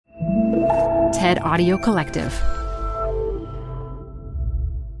TED Audio Collective.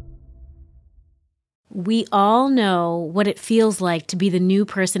 We all know what it feels like to be the new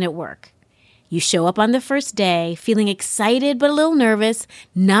person at work. You show up on the first day feeling excited but a little nervous,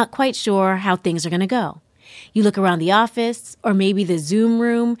 not quite sure how things are going to go. You look around the office or maybe the Zoom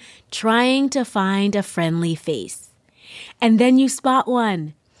room, trying to find a friendly face. And then you spot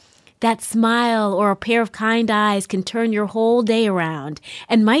one. That smile or a pair of kind eyes can turn your whole day around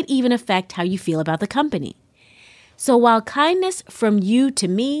and might even affect how you feel about the company. So while kindness from you to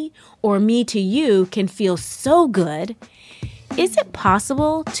me or me to you can feel so good, is it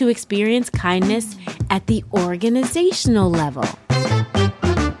possible to experience kindness at the organizational level?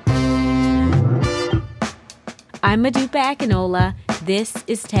 I'm Modupe Akinola. This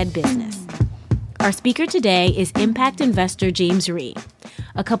is TED Business. Our speaker today is impact investor James Rhee.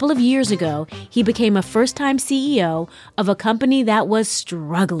 A couple of years ago, he became a first-time CEO of a company that was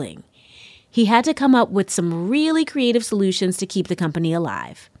struggling. He had to come up with some really creative solutions to keep the company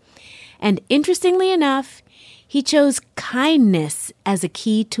alive. And interestingly enough, he chose kindness as a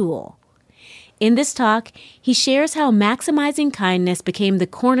key tool. In this talk, he shares how maximizing kindness became the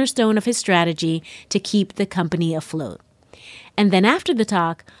cornerstone of his strategy to keep the company afloat. And then after the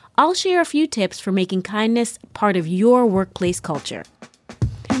talk, I'll share a few tips for making kindness part of your workplace culture.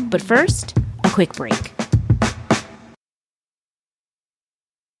 But first, a quick break.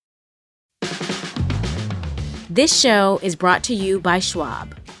 This show is brought to you by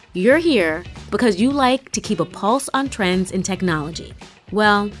Schwab. You're here because you like to keep a pulse on trends in technology.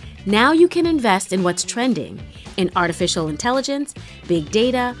 Well, now you can invest in what's trending in artificial intelligence, big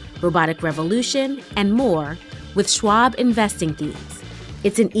data, robotic revolution, and more with Schwab Investing Themes.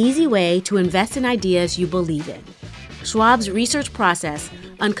 It's an easy way to invest in ideas you believe in. Schwab's research process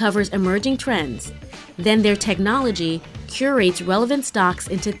uncovers emerging trends. Then their technology curates relevant stocks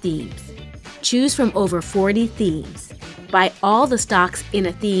into themes. Choose from over 40 themes. Buy all the stocks in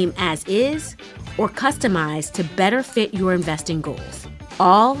a theme as is or customize to better fit your investing goals.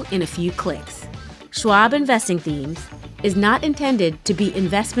 All in a few clicks. Schwab Investing Themes is not intended to be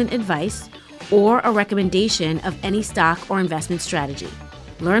investment advice or a recommendation of any stock or investment strategy.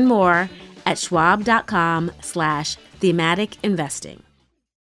 Learn more at schwab.com/thematic investing.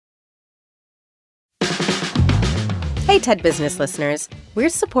 Hey, TED Business listeners. We're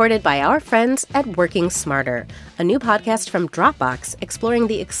supported by our friends at Working Smarter, a new podcast from Dropbox exploring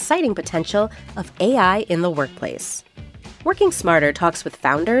the exciting potential of AI in the workplace. Working Smarter talks with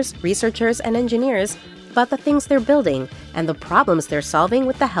founders, researchers, and engineers about the things they're building and the problems they're solving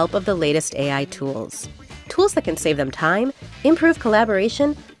with the help of the latest AI tools. Tools that can save them time, improve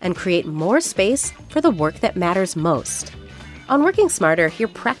collaboration, and create more space for the work that matters most. On Working Smarter, hear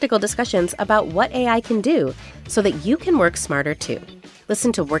practical discussions about what AI can do so that you can work smarter too.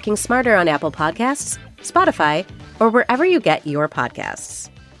 Listen to Working Smarter on Apple Podcasts, Spotify, or wherever you get your podcasts.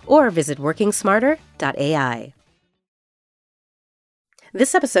 Or visit workingsmarter.ai.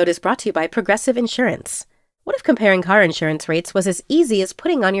 This episode is brought to you by Progressive Insurance. What if comparing car insurance rates was as easy as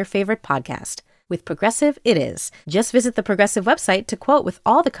putting on your favorite podcast? With Progressive, it is. Just visit the Progressive website to quote with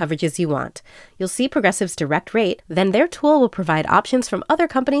all the coverages you want. You'll see Progressive's direct rate, then their tool will provide options from other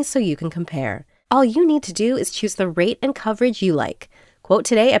companies so you can compare. All you need to do is choose the rate and coverage you like. Quote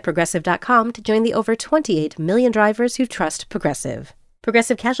today at Progressive.com to join the over 28 million drivers who trust Progressive.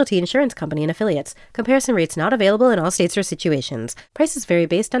 Progressive Casualty Insurance Company and Affiliates. Comparison rates not available in all states or situations. Prices vary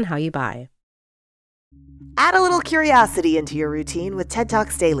based on how you buy. Add a little curiosity into your routine with TED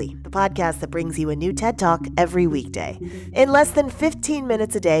Talks Daily, the podcast that brings you a new TED Talk every weekday. In less than 15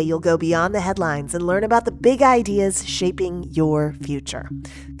 minutes a day, you'll go beyond the headlines and learn about the big ideas shaping your future.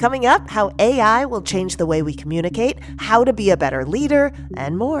 Coming up, how AI will change the way we communicate, how to be a better leader,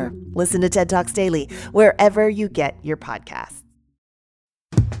 and more. Listen to TED Talks Daily wherever you get your podcasts.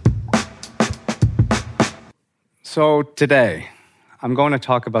 So today, I'm going to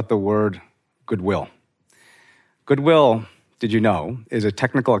talk about the word goodwill. Goodwill, did you know, is a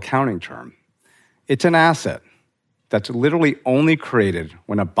technical accounting term. It's an asset that's literally only created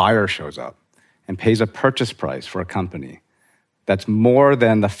when a buyer shows up and pays a purchase price for a company that's more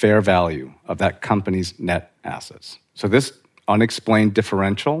than the fair value of that company's net assets. So this unexplained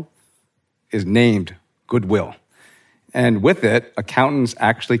differential is named goodwill. And with it, accountants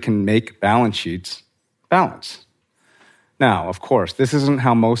actually can make balance sheets balance. Now, of course, this isn't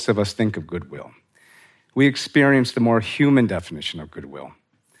how most of us think of goodwill. We experience the more human definition of goodwill.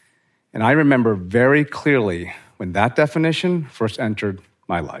 And I remember very clearly when that definition first entered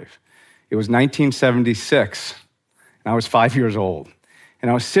my life. It was 1976, and I was 5 years old.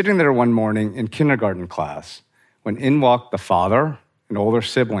 And I was sitting there one morning in kindergarten class when in walked the father and older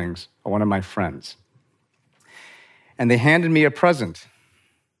siblings of one of my friends. And they handed me a present.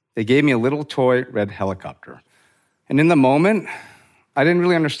 They gave me a little toy red helicopter. And in the moment, I didn't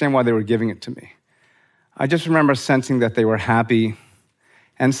really understand why they were giving it to me. I just remember sensing that they were happy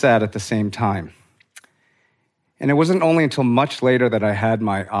and sad at the same time. And it wasn't only until much later that I had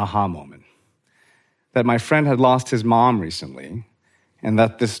my aha moment, that my friend had lost his mom recently, and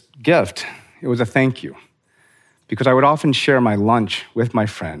that this gift, it was a thank you, because I would often share my lunch with my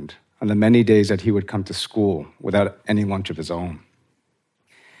friend on the many days that he would come to school without any lunch of his own.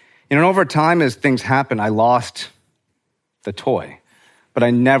 And over time, as things happened, I lost the toy, but I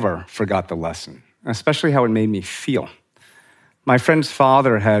never forgot the lesson, especially how it made me feel. My friend's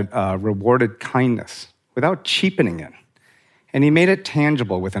father had rewarded kindness without cheapening it, and he made it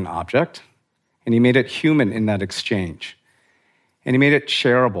tangible with an object, and he made it human in that exchange, and he made it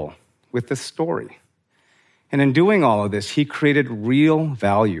shareable with this story. And in doing all of this, he created real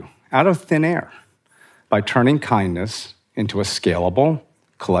value out of thin air by turning kindness into a scalable,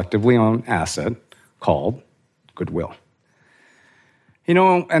 collectively owned asset called goodwill.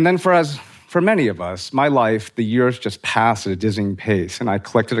 And then for many of us, my life, the years just passed at a dizzying pace, and I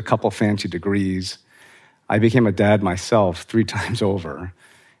collected a couple fancy degrees. I became a dad myself 3 times over,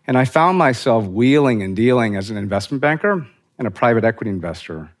 and I found myself wheeling and dealing as an investment banker and a private equity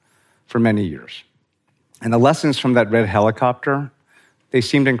investor for many years. And the lessons from that red helicopter, they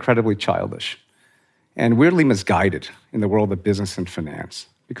seemed incredibly childish and weirdly misguided in the world of business and finance.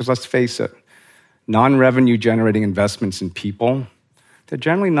 Because let's face it, non-revenue generating investments in people, they're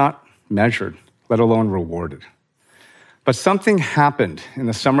generally not measured, let alone rewarded. But something happened in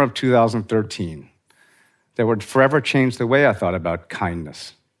the summer of 2013 that would forever change the way I thought about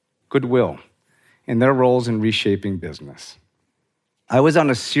kindness, goodwill, and their roles in reshaping business. I was on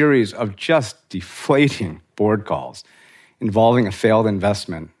a series of just deflating board calls involving a failed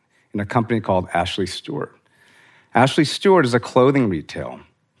investment in a company called Ashley Stewart. Ashley Stewart is a clothing retail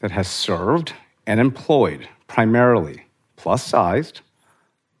that has served and employed primarily plus-sized,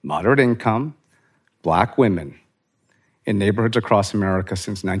 moderate income, Black women in neighborhoods across America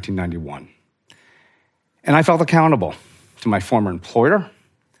since 1991. And I felt accountable to my former employer,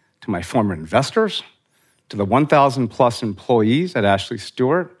 to my former investors, to the 1,000 plus employees at Ashley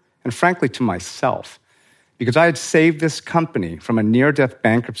Stewart, and frankly to myself, because I had saved this company from a near-death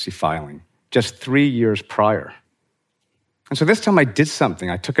bankruptcy filing just 3 years prior. And so this time I did something.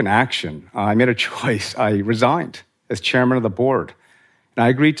 I took an action. I made a choice. I resigned as chairman of the board. And I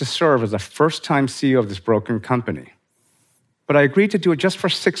agreed to serve as a first-time CEO of this broken company. But I agreed to do it just for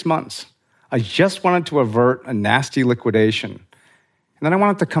 6 months. I just wanted to avert a nasty liquidation. And then I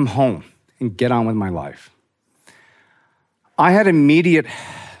wanted to come home and get on with my life. I had immediate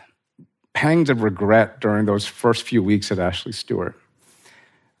pangs of regret during those first few weeks at Ashley Stewart.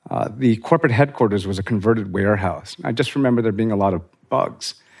 The corporate headquarters was a converted warehouse. I just remember there being a lot of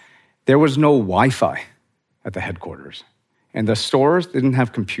bugs. There was no Wi-Fi at the headquarters, and the stores didn't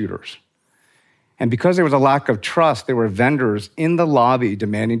have computers. And because there was a lack of trust, there were vendors in the lobby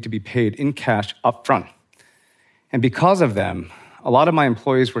demanding to be paid in cash up front. And because of them, a lot of my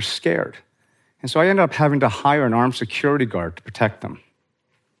employees were scared. And so I ended up having to hire an armed security guard to protect them.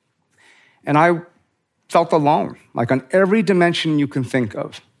 And I felt alone, like on every dimension you can think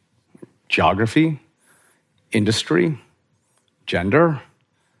of. Geography, industry, gender,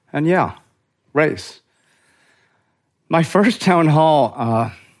 and race. My first town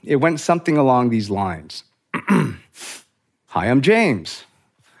hall, it went something along these lines. Hi, I'm James.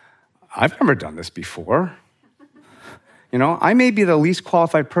 I've never done this before. I may be the least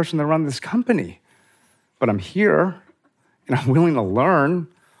qualified person to run this company, but I'm here and I'm willing to learn.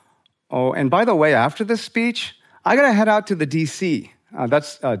 Oh, and by the way, after this speech, I got to head out to the DC.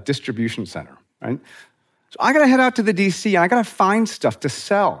 That's a distribution center, right? So I got to head out to the DC and I got to find stuff to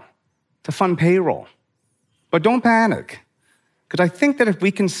sell, to fund payroll. But don't panic, because I think that if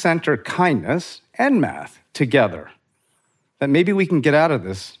we can center kindness and math together, that maybe we can get out of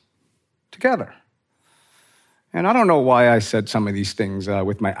this together. And I don't know why I said some of these things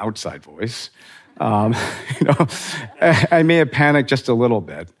with my outside voice. I may have panicked just a little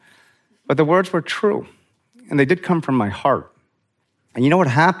bit, but the words were true, and they did come from my heart. And what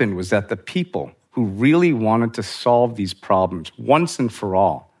happened was that the people who really wanted to solve these problems once and for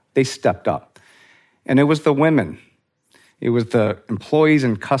all, they stepped up. And it was the women, it was the employees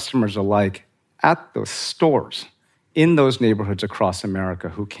and customers alike at those stores in those neighborhoods across America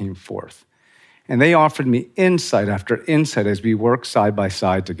who came forth. And they offered me insight after insight as we worked side by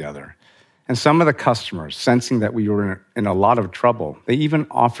side together. And some of the customers, sensing that we were in a lot of trouble, they even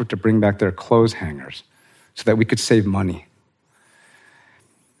offered to bring back their clothes hangers so that we could save money.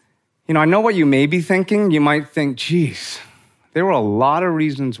 I know what you may be thinking. You might think, geez, there were a lot of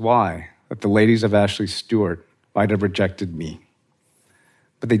reasons why that the ladies of Ashley Stewart might have rejected me.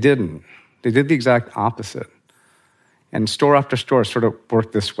 But they didn't. They did the exact opposite. And store after store sort of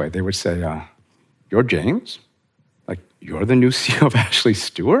worked this way. They would say, you're James? Like, you're the new CEO of Ashley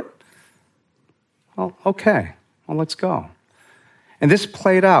Stewart? Well, okay. Well, let's go. And this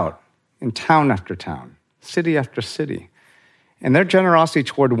played out in town after town, city after city. And their generosity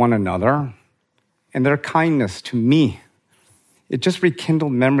toward one another and their kindness to me, it just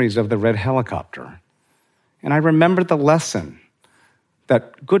rekindled memories of the red helicopter. And I remembered the lesson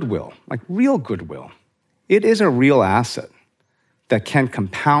that goodwill, like real goodwill, it is a real asset that can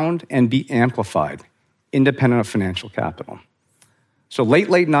compound and be amplified independent of financial capital. So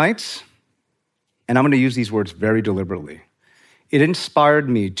late nights, and I'm going to use these words very deliberately, it inspired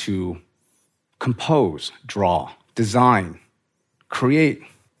me to compose, draw, design, create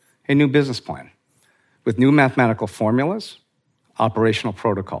a new business plan with new mathematical formulas, operational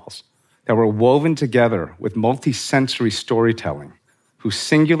protocols that were woven together with multi-sensory storytelling whose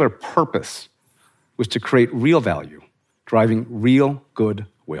singular purpose was to create real value, driving real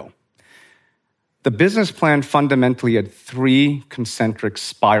goodwill. The business plan fundamentally had 3 concentric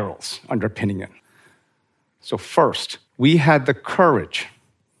spirals underpinning it. So first, we had the courage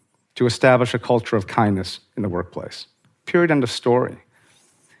to establish a culture of kindness in the workplace. Period, end of story.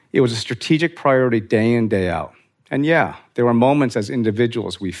 It was a strategic priority day in, day out. And yeah, there were moments as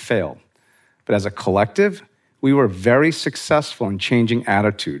individuals we failed. But as a collective, we were very successful in changing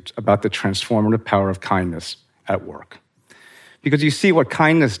attitudes about the transformative power of kindness at work. Because you see, what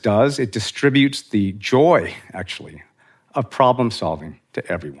kindness does, it distributes the joy, actually, of problem solving to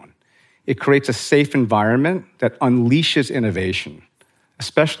everyone. It creates a safe environment that unleashes innovation,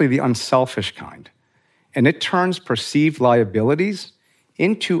 especially the unselfish kind. And it turns perceived liabilities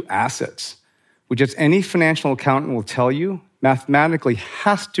into assets, which, as any financial accountant will tell you, mathematically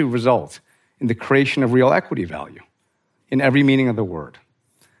has to result in the creation of real equity value in every meaning of the word.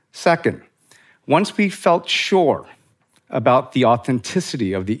 Second, once we felt sure about the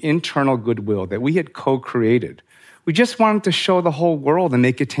authenticity of the internal goodwill that we had co-created, we just wanted to show the whole world and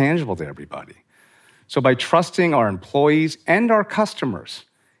make it tangible to everybody. So by trusting our employees and our customers,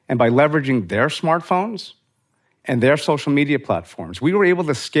 and by leveraging their smartphones and their social media platforms, we were able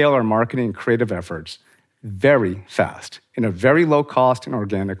to scale our marketing and creative efforts very fast, in a very low-cost and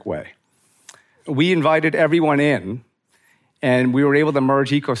organic way. We invited everyone in, and we were able to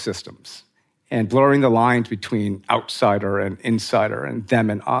merge ecosystems and blurring the lines between outsider and insider and them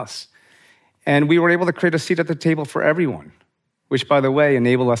and us. And we were able to create a seat at the table for everyone, which, by the way,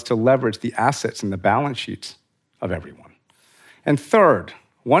 enabled us to leverage the assets and the balance sheets of everyone. And third,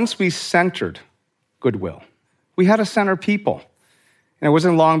 once we centered goodwill, we had to center people. And it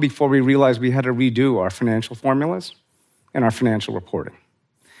wasn't long before we realized we had to redo our financial formulas and our financial reporting.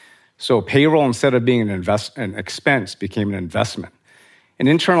 So payroll, instead of being an expense, became an investment. And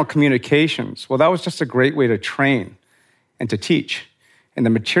internal communications, well, that was just a great way to train and to teach. And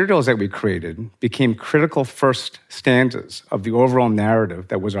the materials that we created became critical first stanzas of the overall narrative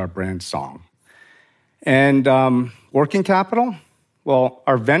that was our brand song. And working capital, well,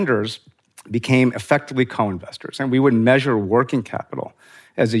 our vendors became effectively co-investors, and we would measure working capital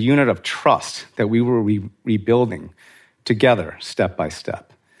as a unit of trust that we were rebuilding together, step by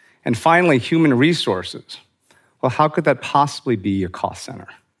step. And finally, human resources. Well, how could that possibly be a cost center?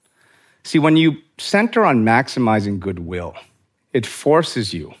 See, when you center on maximizing goodwill, it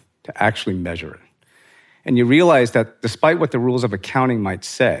forces you to actually measure it. And you realize that despite what the rules of accounting might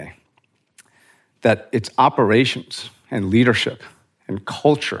say, that it's operations and leadership and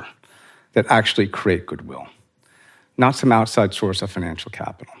culture that actually create goodwill, not some outside source of financial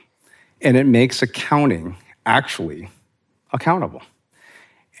capital. And it makes accounting actually accountable.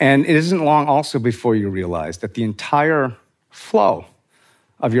 And it isn't long also before you realize that the entire flow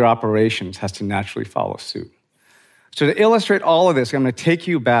of your operations has to naturally follow suit. So to illustrate all of this, I'm going to take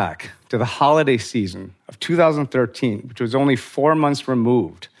you back to the holiday season of 2013, which was only 4 months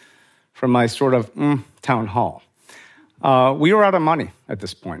removed from my sort of town hall. We were out of money at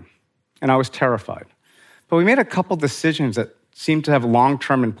this point, and I was terrified. But we made a couple decisions that seemed to have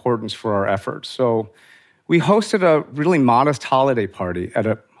long-term importance for our efforts. So we hosted a really modest holiday party at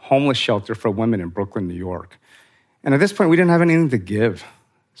a homeless shelter for women in Brooklyn, New York. And at this point, we didn't have anything to give.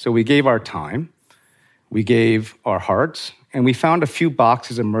 So we gave our time, we gave our hearts, and we found a few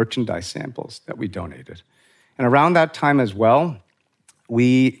boxes of merchandise samples that we donated. And around that time as well,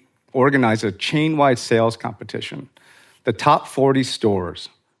 we organized a chain-wide sales competition. The top 40 stores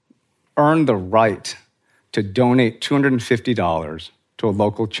earned the right to donate $250 to a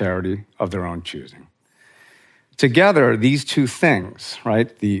local charity of their own choosing. Together, these two things,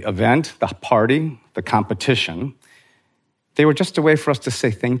 right, the event, the party, the competition, they were just a way for us to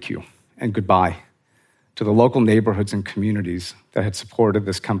say thank you and goodbye to the local neighborhoods and communities that had supported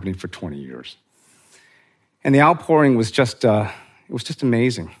this company for 20 years. And the outpouring was just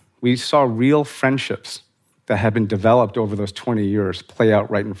amazing. We saw real friendships that had been developed over those 20 years play out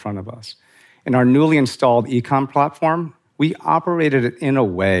right in front of us. In our newly installed e-com platform, we operated it in a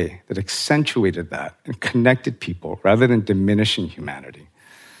way that accentuated that and connected people rather than diminishing humanity.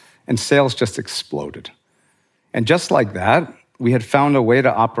 And sales just exploded. And just like that, we had found a way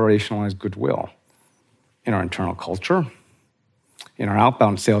to operationalize goodwill in our internal culture, in our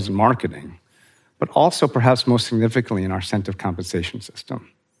outbound sales and marketing, but also perhaps most significantly in our incentive compensation system.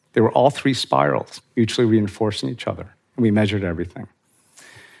 They were all three spirals, mutually reinforcing each other, and we measured everything.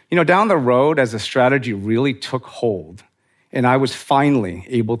 Down the road, as the strategy really took hold, and I was finally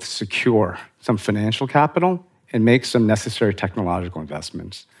able to secure some financial capital and make some necessary technological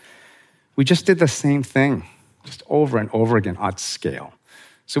investments, we just did the same thing, just over and over again at scale.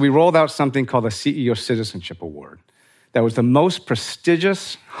 So we rolled out something called the CEO Citizenship Award. That was the most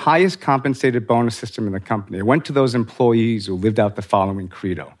prestigious, highest compensated bonus system in the company. It went to those employees who lived out the following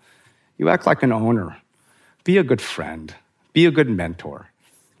credo. You act like an owner. Be a good friend. Be a good mentor.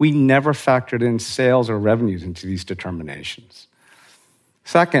 We never factored in sales or revenues into these determinations.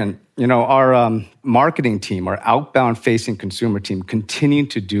 Second, our marketing team, our outbound-facing consumer team, continued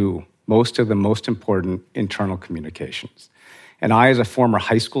to do most of the most important internal communications. And I, as a former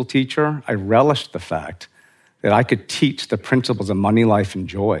high school teacher, I relished the fact that I could teach the principles of money, life, and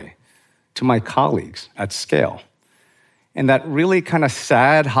joy to my colleagues at scale. And that really kind of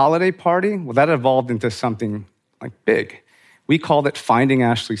sad holiday party, well, that evolved into something like big. We called it Finding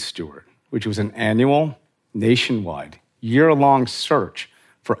Ashley Stewart, which was an annual, nationwide, year-long search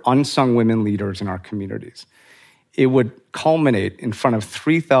for unsung women leaders in our communities. It would culminate in front of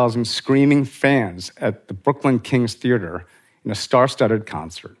 3,000 screaming fans at the Brooklyn Kings Theater in a star-studded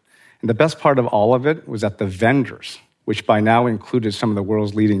concert. And the best part of all of it was that the vendors, which by now included some of the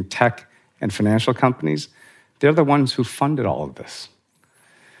world's leading tech and financial companies, they're the ones who funded all of this.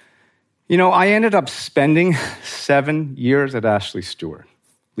 I ended up spending 7 years at Ashley Stewart,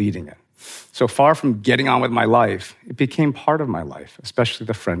 leading it. So far from getting on with my life, it became part of my life, especially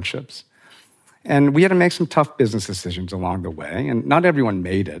the friendships. And we had to make some tough business decisions along the way, and not everyone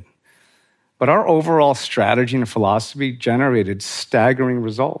made it. But our overall strategy and philosophy generated staggering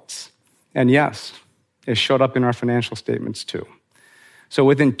results. And yes, it showed up in our financial statements too. So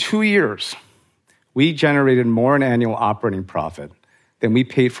within 2 years, we generated more in annual operating profit than we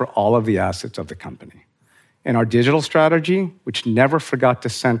paid for all of the assets of the company. And our digital strategy, which never forgot to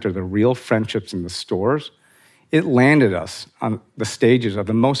center the real friendships in the stores, it landed us on the stages of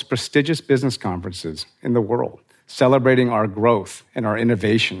the most prestigious business conferences in the world, celebrating our growth and our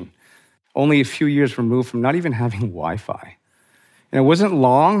innovation, only a few years removed from not even having Wi-Fi. And it wasn't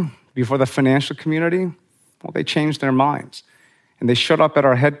long before the financial community, well, they changed their minds. And they showed up at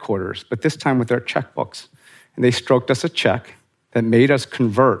our headquarters, but this time with their checkbooks. And they stroked us a check that made us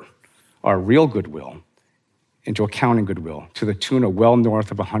convert our real goodwill into accounting goodwill to the tune of well north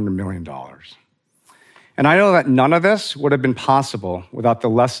of $100 million. And I know that none of this would have been possible without the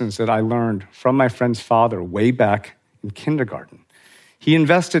lessons that I learned from my friend's father way back in kindergarten. He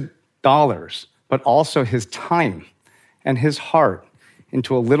invested dollars, but also his time and his heart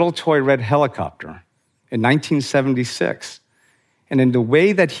into a little toy red helicopter in 1976. And in the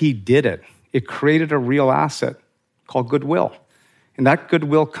way that he did it, it created a real asset called goodwill. And that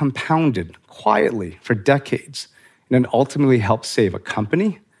goodwill compounded quietly for decades and then ultimately helped save a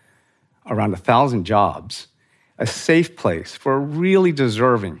company, around 1,000 jobs, a safe place for a really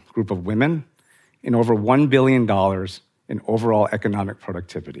deserving group of women, and over $1 billion in overall economic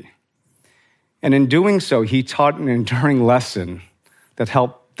productivity. And in doing so, he taught an enduring lesson that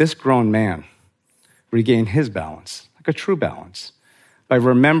helped this grown man regain his balance, like a true balance, by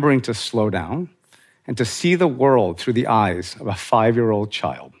remembering to slow down and to see the world through the eyes of a 5-year-old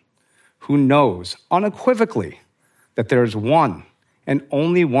child who knows unequivocally that there is one and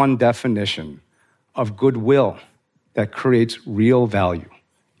only one definition of goodwill that creates real value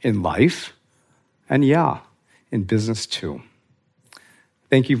in life and, yeah, in business too.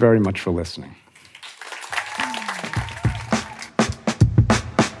 Thank you very much for listening.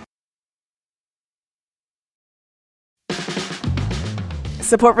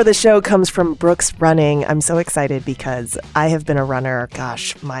 Support for the show comes from Brooks Running. I'm so excited because I have been a runner,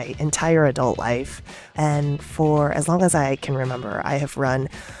 my entire adult life. And for as long as I can remember, I have run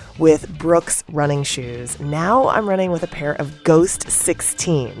with Brooks running shoes. Now I'm running with a pair of Ghost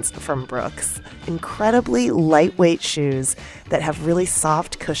 16s from Brooks. Incredibly lightweight shoes that have really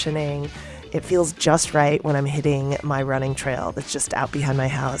soft cushioning. It feels just right when I'm hitting my running trail that's just out behind my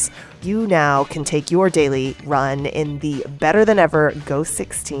house. You now can take your daily run in the better than ever Ghost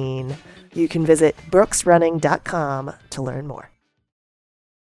 16. You can visit brooksrunning.com to learn more.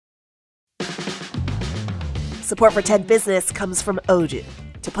 Support for TED Business comes from Odoo.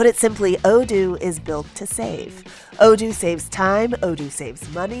 To put it simply, Odoo is built to save. Odoo saves time, Odoo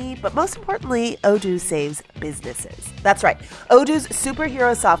saves money, but most importantly, Odoo saves businesses. That's right. Odoo's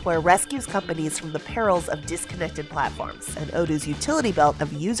superhero software rescues companies from the perils of disconnected platforms, and Odoo's utility belt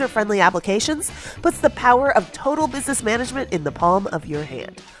of user-friendly applications puts the power of total business management in the palm of your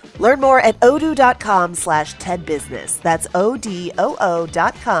hand. Learn more at odoo.com/TEDbusiness. That's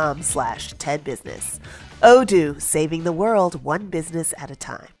ODOO.com/TEDbusiness. Odoo, saving the world one business at a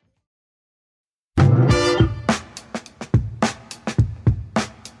time.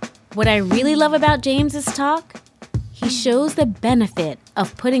 What I really love about James's talk, he shows the benefit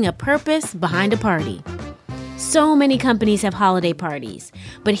of putting a purpose behind a party. So many companies have holiday parties,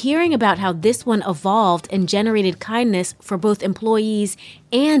 but hearing about how this one evolved and generated kindness for both employees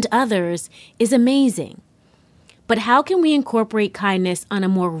and others is amazing. But how can we incorporate kindness on a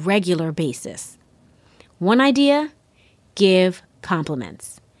more regular basis? One idea, give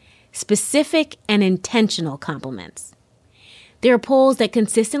compliments. Specific and intentional compliments. There are polls that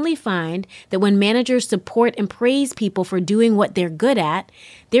consistently find that when managers support and praise people for doing what they're good at,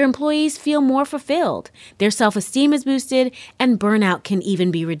 their employees feel more fulfilled, their self-esteem is boosted, and burnout can even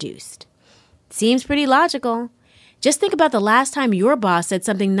be reduced. Seems pretty logical. Just think about the last time your boss said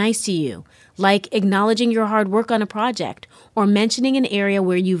something nice to you, like acknowledging your hard work on a project or mentioning an area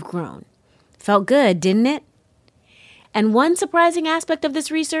where you've grown. Felt good, didn't it? And one surprising aspect of this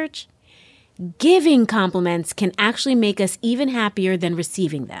research, giving compliments can actually make us even happier than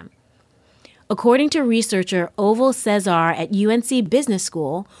receiving them. According to researcher Oval Cesar at UNC Business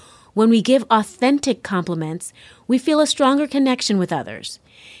School, when we give authentic compliments, we feel a stronger connection with others.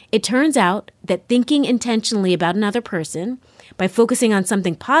 It turns out that thinking intentionally about another person, by focusing on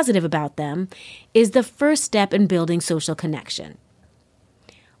something positive about them, is the first step in building social connection.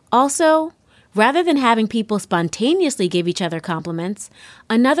 Also, rather than having people spontaneously give each other compliments,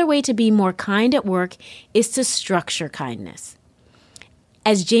 another way to be more kind at work is to structure kindness.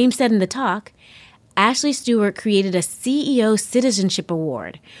 As James said in the talk, Ashley Stewart created a CEO Citizenship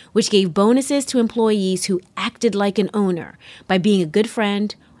Award, which gave bonuses to employees who acted like an owner by being a good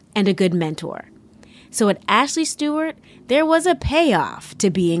friend and a good mentor. So at Ashley Stewart, there was a payoff to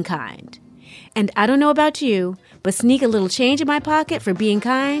being kind. And I don't know about you, but sneak a little change in my pocket for being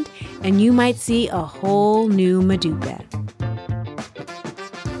kind, and you might see a whole new Maduka.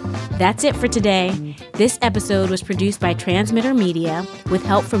 That's it for today. This episode was produced by Transmitter Media with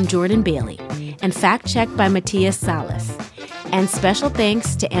help from Jordan Bailey and fact-checked by Matthias Salas. And special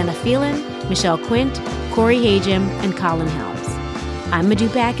thanks to Anna Phelan, Michelle Quint, Corey Hagem, and Colin Helms. I'm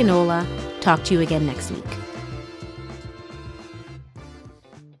Maduka Akinola. Talk to you again next week.